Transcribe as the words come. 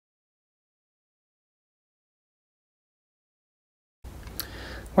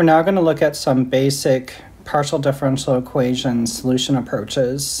We're now going to look at some basic partial differential equation solution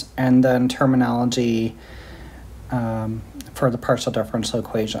approaches and then terminology for the partial differential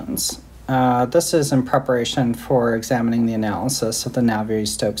equations. This is in preparation for examining the analysis of the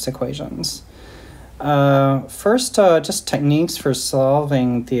Navier-Stokes equations. First, just techniques for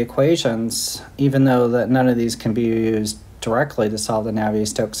solving the equations, even though that none of these can be used directly to solve the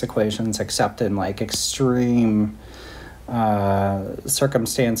Navier-Stokes equations except in like extreme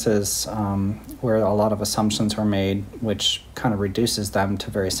circumstances where a lot of assumptions were made, which kind of reduces them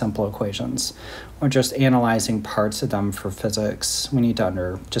to very simple equations. Or just analyzing parts of them for physics. We need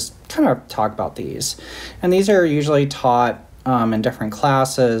to just kind of talk about these. And these are usually taught in different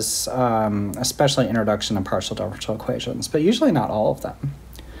classes, especially Introduction to Partial Differential Equations, but usually not all of them.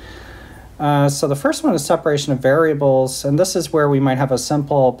 So the first one is separation of variables, and this is where we might have a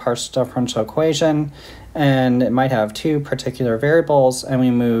simple partial differential equation, and it might have two particular variables, and we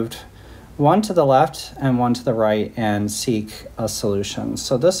moved one to the left and one to the right and seek a solution.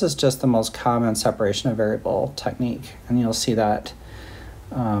 So this is just the most common separation of variable technique, and you'll see that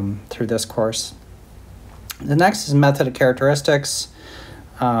through this course. The next is method of characteristics.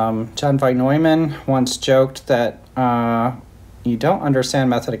 John von Neumann once joked that you don't understand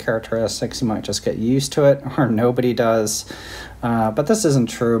method of characteristics, you might just get used to it, or nobody does. But this isn't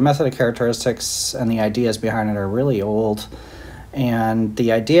true. Method of characteristics and the ideas behind it are really old. And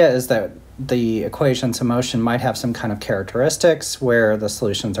the idea is that the equations of motion might have some kind of characteristics where the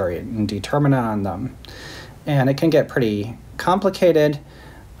solutions are indeterminate on them. And it can get pretty complicated.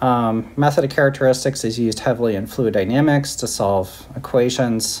 Method of characteristics is used heavily in fluid dynamics to solve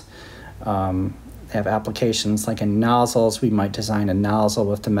equations. Have applications like in nozzles. We might design a nozzle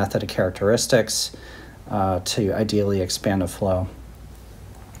with the method of characteristics to ideally expand a flow.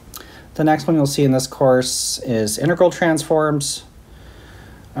 The next one you'll see in this course is integral transforms.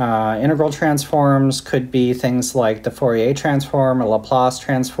 Integral transforms could be things like the Fourier transform or Laplace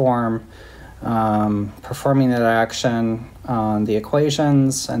transform, performing that action on the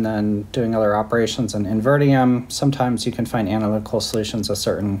equations and then doing other operations and inverting them. Sometimes you can find analytical solutions of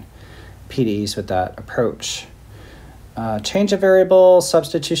certain PDEs with that approach. Change of variables,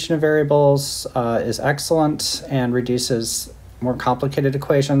 substitution of variables is excellent and reduces more complicated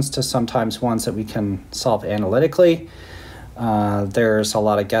equations to sometimes ones that we can solve analytically. There's a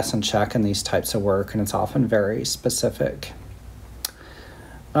lot of guess and check in these types of work, and it's often very specific.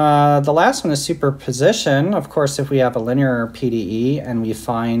 The last one is superposition. Of course, if we have a linear PDE and we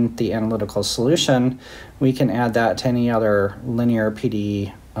find the analytical solution, we can add that to any other linear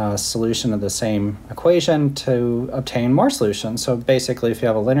PDE solution of the same equation to obtain more solutions. So basically, if you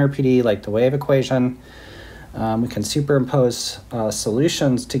have a linear PDE like the wave equation, we can superimpose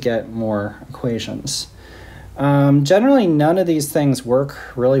solutions to get more equations. Generally, none of these things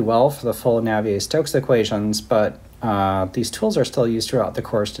work really well for the full Navier-Stokes equations, but these tools are still used throughout the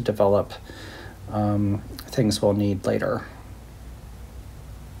course to develop things we'll need later.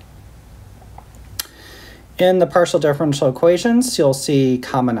 In the partial differential equations, you'll see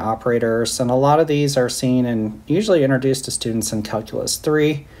common operators, and a lot of these are seen and usually introduced to students in Calculus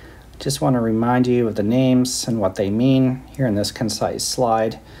 3. Just want to remind you of the names and what they mean here in this concise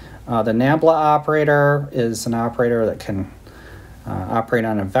slide. The nabla operator is an operator that can operate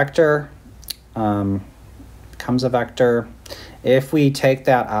on a vector, becomes a vector. If we take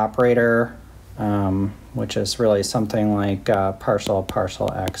that operator, which is really something like partial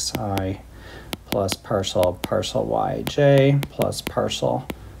xi plus partial yj plus partial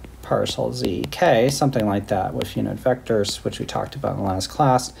zk, something like that with unit vectors, which we talked about in the last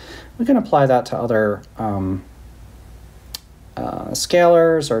class, we can apply that to other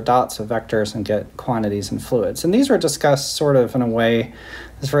scalars or dots of vectors and get quantities and fluids. And these were discussed sort of in a way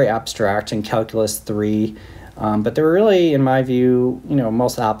that's very abstract in Calculus 3, but they were really, in my view,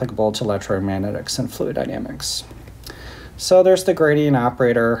 most applicable to electromagnetics and fluid dynamics. So there's the gradient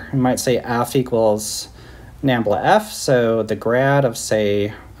operator. We might say F equals nabla F, so the grad of,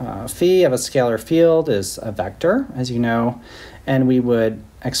 say, phi of a scalar field is a vector, as you know, and we would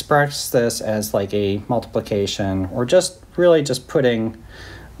express this as like a multiplication, or really just putting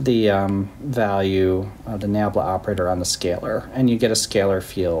the value of the nabla operator on the scalar, and you get a scalar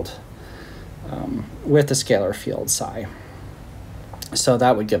field with the scalar field psi. So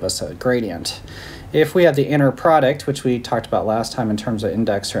that would give us a gradient. If we have the inner product, which we talked about last time in terms of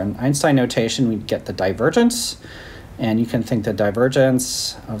index or in Einstein notation, we get the divergence. And you can think the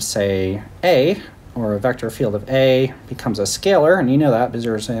divergence of, say, A, or a vector field of A, becomes a scalar, and you know that because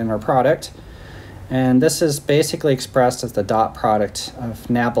there's an inner product. And this is basically expressed as the dot product of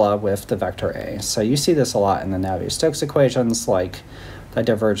nabla with the vector A. So you see this a lot in the Navier-Stokes equations, like the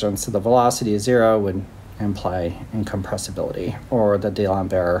divergence of the velocity is 0 would imply incompressibility, or the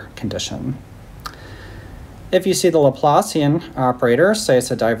D'Alembert condition. If you see the Laplacian operator, say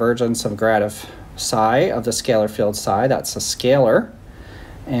it's a divergence of grad of psi of the scalar field psi, that's a scalar,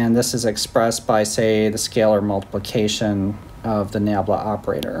 and this is expressed by, say, the scalar multiplication of the Nabla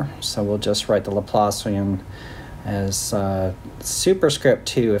operator. So we'll just write the Laplacian as superscript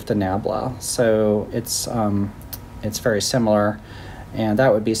 2 if the Nabla. So it's very similar, and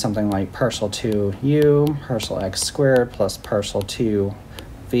that would be something like partial 2u partial x squared plus partial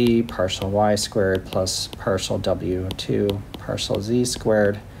 2v partial y squared plus partial w2 partial z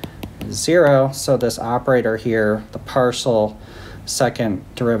squared is 0. So this operator here, the partial second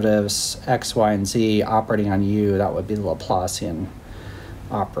derivatives x, y, and z operating on u, that would be the Laplacian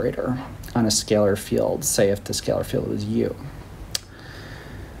operator on a scalar field, say if the scalar field was u.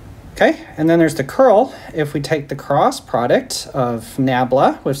 Okay, and then there's the curl. If we take the cross product of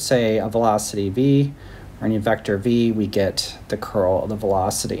Nabla with, say, a velocity v or any vector v, we get the curl of the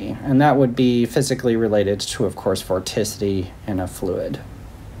velocity. And that would be physically related to, of course, vorticity in a fluid.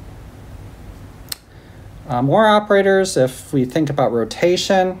 More operators, if we think about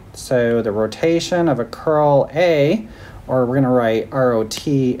rotation, so the rotation of a curl A, or we're going to write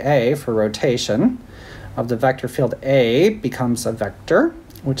ROTA for rotation, of the vector field A becomes a vector,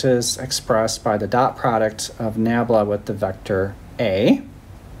 which is expressed by the dot product of Nabla with the vector A.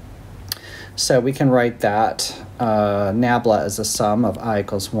 So we can write that Nabla is a sum of I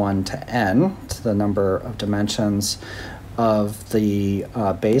equals 1 to n, to the number of dimensions of the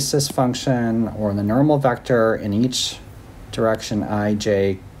basis function or the normal vector in each direction I,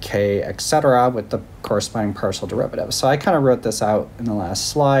 j, k, etc. with the corresponding partial derivative. So I kind of wrote this out in the last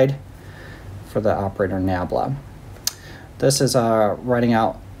slide for the operator Nabla. This is writing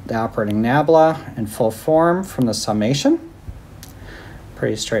out the operating Nabla in full form from the summation.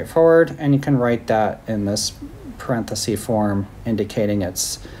 Pretty straightforward, and you can write that in this parenthesis form indicating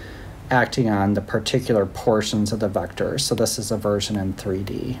it's acting on the particular portions of the vector. So this is a version in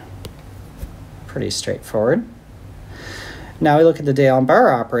 3D. Pretty straightforward. Now we look at the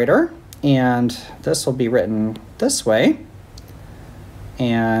D'Alembert operator, and this will be written this way.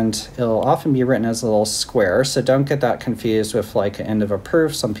 And it'll often be written as a little square, so don't get that confused with like an end of a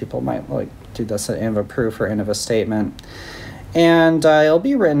proof. Some people might like do this at end of a proof or end of a statement. And it'll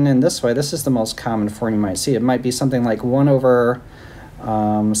be written in this way. This is the most common form you might see. It might be something like 1 over,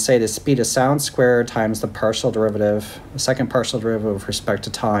 say, the speed of sound squared times the partial derivative, the second partial derivative with respect to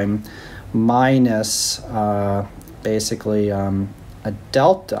time, minus basically a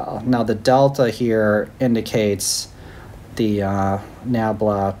delta. Now the delta here indicates the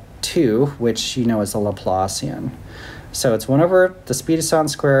Nabla 2, which you know is the Laplacian. So it's 1 over the speed of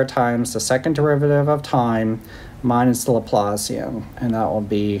sound squared times the second derivative of time minus the Laplacian, and that will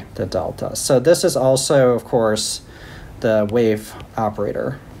be the delta. So this is also, of course, the wave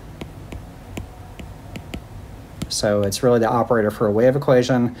operator. So it's really the operator for a wave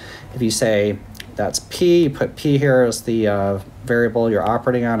equation. If you say that's p, you put p here as the variable you're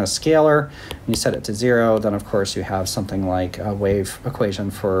operating on, a scalar, and you set it to 0, then of course you have something like a wave equation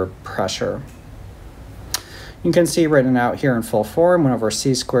for pressure. You can see written out here in full form, 1 over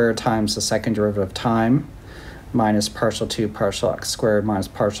c squared times the second derivative of time minus partial 2 partial x squared minus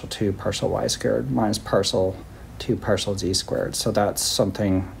partial 2 partial y squared minus partial 2 partial z squared. So that's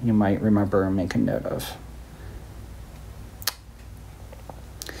something you might remember and make a note of.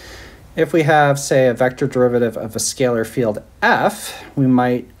 If we have, say, a vector derivative of a scalar field f, we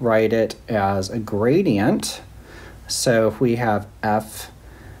might write it as a gradient. So if we have f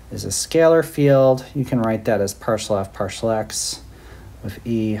is a scalar field, you can write that as partial f partial x with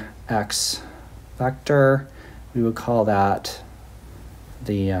ex vector. We would call that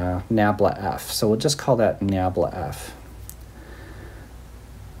the Nabla f. So we'll just call that Nabla f.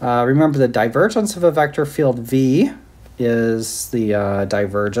 Remember, the divergence of a vector field v is the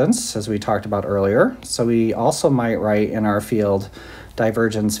divergence, as we talked about earlier. So we also might write in our field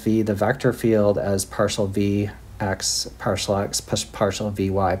divergence v, the vector field, as partial v x plus partial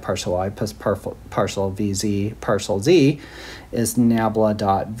vy partial y plus partial vz partial z is Nabla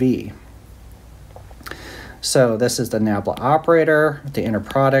dot v. So this is the Nabla operator, the inner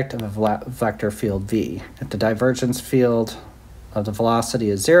product of a vector field v. If the divergence field of the velocity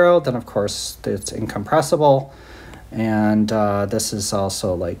is 0, then of course it's incompressible. And this is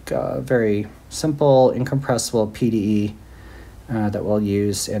also like very simple incompressible PDE that we'll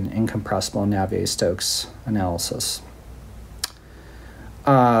use in incompressible Navier-Stokes analysis.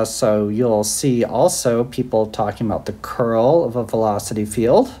 So you'll see also people talking about the curl of a velocity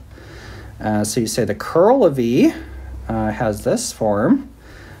field. So you say the curl of V has this form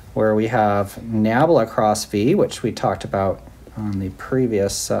where we have nabla cross V, which we talked about on the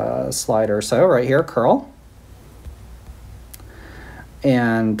previous slide or so, right here, curl.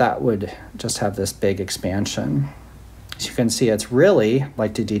 And that would just have this big expansion. As you can see, it's really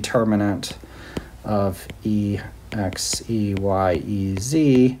like the determinant of EX, EY,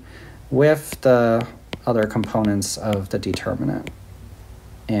 EZ with the other components of the determinant.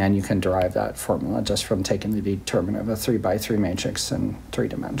 And you can derive that formula just from taking the determinant of a 3x3 matrix in 3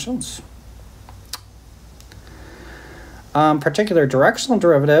 dimensions. Particular directional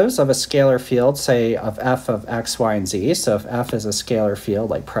derivatives of a scalar field, say of f of x, y, and z. So if f is a scalar field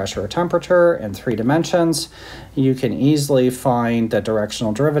like pressure or temperature in 3 dimensions, you can easily find the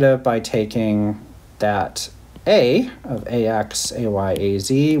directional derivative by taking that a of ax, ay,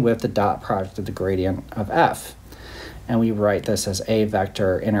 az with the dot product of the gradient of f. And we write this as a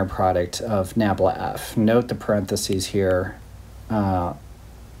vector inner product of nabla f. Note the parentheses here.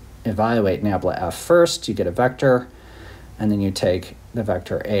 Evaluate nabla f first, you get a vector, and then you take the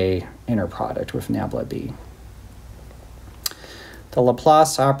vector a inner product with nabla b. The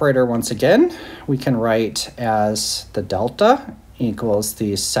Laplace operator, once again, we can write as the delta equals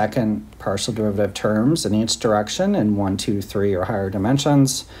the second partial derivative terms in each direction in 1, 2, 3, or higher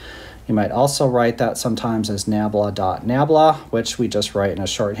dimensions. You might also write that sometimes as nabla dot nabla, which we just write in a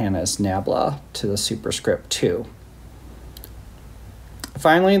shorthand as nabla to the superscript 2.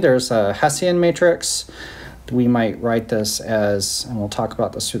 Finally, there's a Hessian matrix. We might write this as, and we'll talk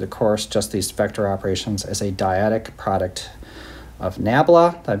about this through the course, just these vector operations as a dyadic product of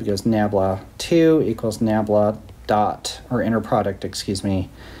nabla. That because nabla 2 equals nabla dot, or inner product, excuse me,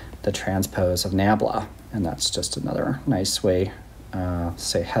 the transpose of nabla. And that's just another nice way,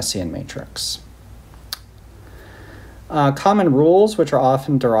 say Hessian matrix. Common rules, which are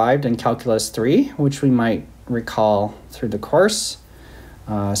often derived in Calculus 3, which we might recall through the course.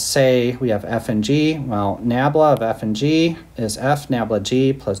 Say we have f and g. Well, nabla of f and g is f nabla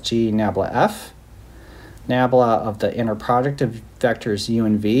g plus g nabla f. Nabla of the inner product of vectors u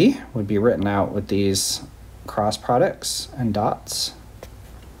and v would be written out with these cross products and dots.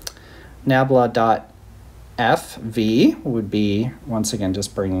 Nabla dot f v would be, once again,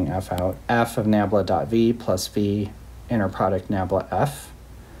 just bringing f out, f of nabla dot v plus v inner product nabla f.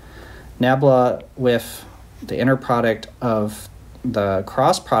 Nabla with the inner product of the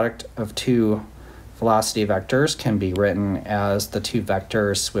cross product of 2 velocity vectors can be written as the 2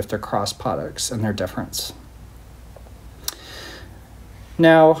 vectors with their cross products and their difference.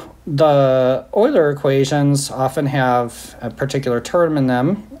 Now, the Euler equations often have a particular term in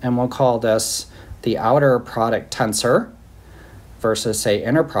them, and we'll call this the outer product tensor versus, say,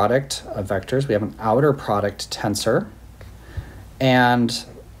 inner product of vectors. We have an outer product tensor, and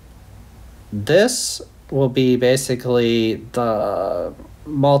this will be basically the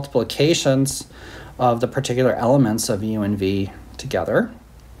multiplications of the particular elements of u and v together.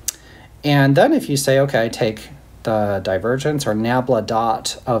 And then if you say, okay, take the divergence or nabla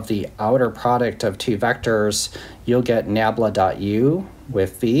dot of the outer product of 2 vectors, you'll get nabla dot u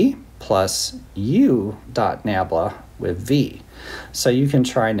with v plus u dot nabla with v. So you can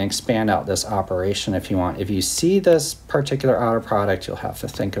try and expand out this operation if you want. If you see this particular outer product, you'll have to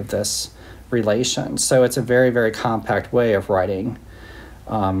think of this relation. So it's a very, very compact way of writing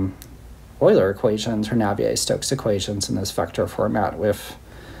Euler equations or Navier-Stokes equations in this vector format with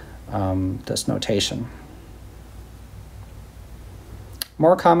this notation.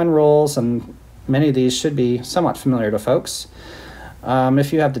 More common rules, and many of these should be somewhat familiar to folks.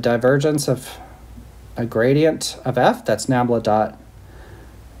 If you have the divergence of a gradient of f, that's nabla dot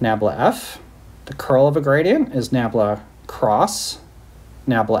nabla f. The curl of a gradient is nabla cross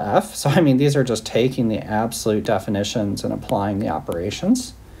nabla f. So, I mean, these are just taking the absolute definitions and applying the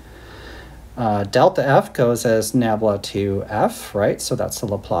operations. Delta f goes as nabla to f, right? So that's the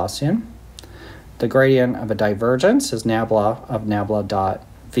Laplacian. The gradient of a divergence is nabla of nabla dot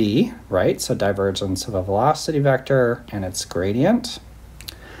v, right? So divergence of a velocity vector and its gradient.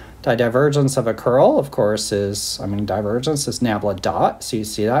 The divergence of a curl, of course, is, divergence is nabla dot. So you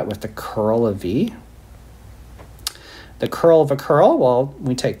see that with the curl of v. The curl of a curl, well,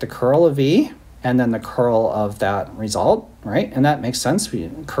 we take the curl of v and then the curl of that result, right? And that makes sense.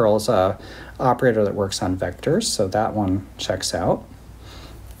 Curl is a operator that works on vectors, so that one checks out.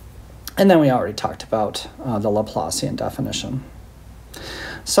 And then we already talked about the Laplacian definition.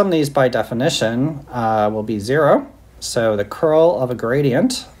 Some of these by definition will be 0. So the curl of a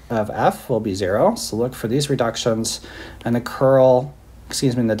gradient of f will be 0. So look for these reductions, and the curl,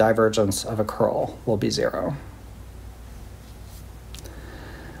 the divergence of a curl will be 0.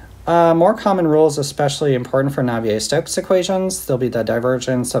 More common rules, especially important for Navier-Stokes equations, there'll be the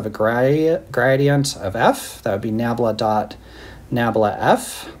divergence of a gradient of f. That would be nabla dot nabla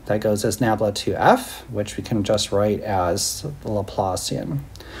f. That goes as nabla to f, which we can just write as the Laplacian.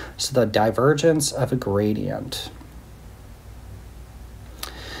 So the divergence of a gradient.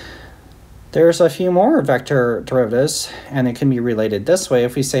 There's a few more vector derivatives, and it can be related this way.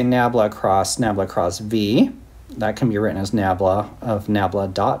 If we say nabla cross v, that can be written as nabla of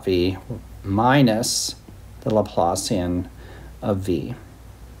nabla dot v minus the Laplacian of v.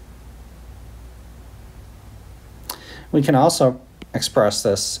 We can also express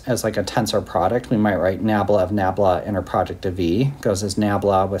this as like a tensor product. We might write nabla of nabla inner product of v goes as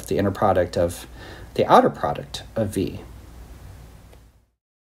nabla with the inner product of the outer product of v.